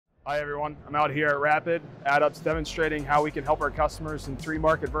Hi everyone, I'm out here at Rapid. AddUp's demonstrating how we can help our customers in 3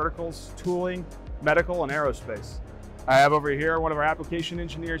 market verticals: tooling, medical, and aerospace. I have over here one of our application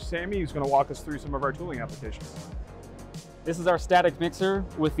engineers, Sammy, who's going to walk us through some of our tooling applications. This is our static mixer.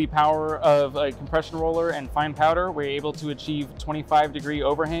 With the power of a compression roller and fine powder, we're able to achieve 25-degree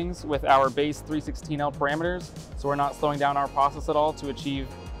overhangs with our base 316L parameters, so we're not slowing down our process at all to achieve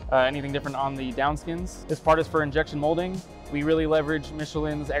anything different on the downskins. This part is for injection molding. We really leverage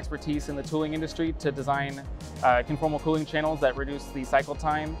Michelin's expertise in the tooling industry to design conformal cooling channels that reduce the cycle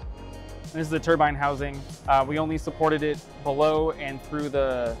time. And this is the turbine housing. We only supported it below and through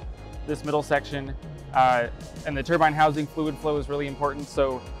this middle section. And the turbine housing fluid flow is really important,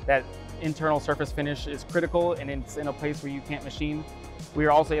 so that internal surface finish is critical and it's in a place where you can't machine. We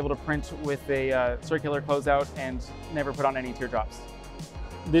are also able to print with a circular closeout and never put on any teardrops.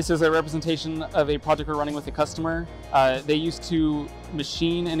 This is a representation of a project we're running with a customer. They used to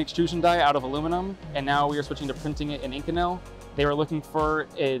machine an extrusion die out of aluminum, and now we are switching to printing it in Inconel. They were looking for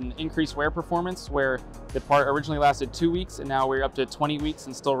an increased wear performance where the part originally lasted 2 weeks and now we're up to 20 weeks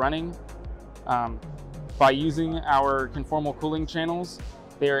and still running. By using our conformal cooling channels,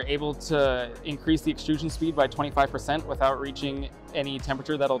 they are able to increase the extrusion speed by 25% without reaching any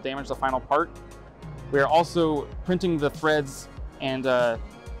temperature that'll damage the final part. We are also printing the threads and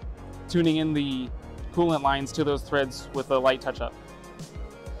tuning in the coolant lines to those threads with a light touch-up.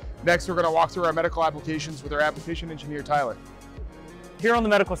 Next, we're going to walk through our medical applications with our application engineer, Tyler. Here on the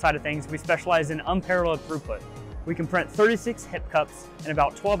medical side of things, we specialize in unparalleled throughput. We can print 36 hip cups in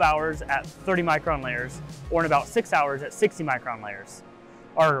about 12 hours at 30 micron layers, or in about 6 hours at 60 micron layers.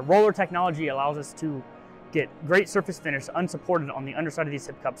 Our roller technology allows us to get great surface finish unsupported on the underside of these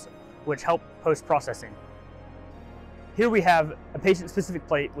hip cups, which help post-processing. Here we have a patient-specific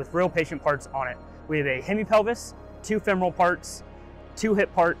plate with real patient parts on it. We have a hemipelvis, 2 femoral parts, 2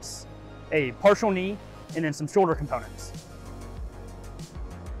 hip parts, a partial knee, and then some shoulder components.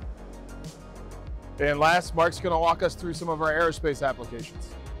 And last, Mark's going to walk us through some of our aerospace applications.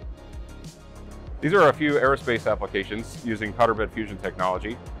 These are a few aerospace applications using powder bed fusion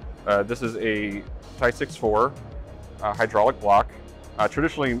technology. This is a Ty-6-4 hydraulic block.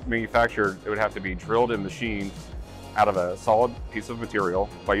 Traditionally manufactured, it would have to be drilled and machined out of a solid piece of material.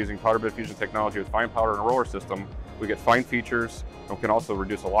 By using powder bed fusion technology with fine powder and a roller system, we get fine features and can also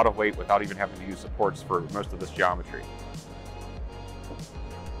reduce a lot of weight without even having to use supports for most of this geometry.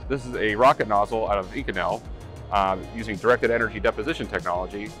 This is a rocket nozzle out of Inconel using directed energy deposition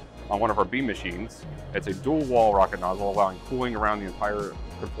technology on one of our beam machines. It's a dual wall rocket nozzle allowing cooling around the entire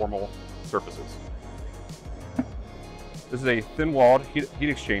conformal surfaces. This is a thin-walled heat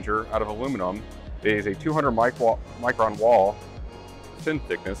exchanger out of aluminum. It is a 200 micron wall, thin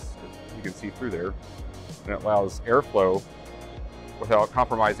thickness, you can see through there, and it allows airflow without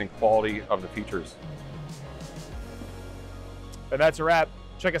compromising quality of the features. And that's a wrap.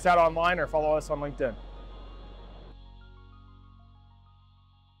 Check us out online or follow us on LinkedIn.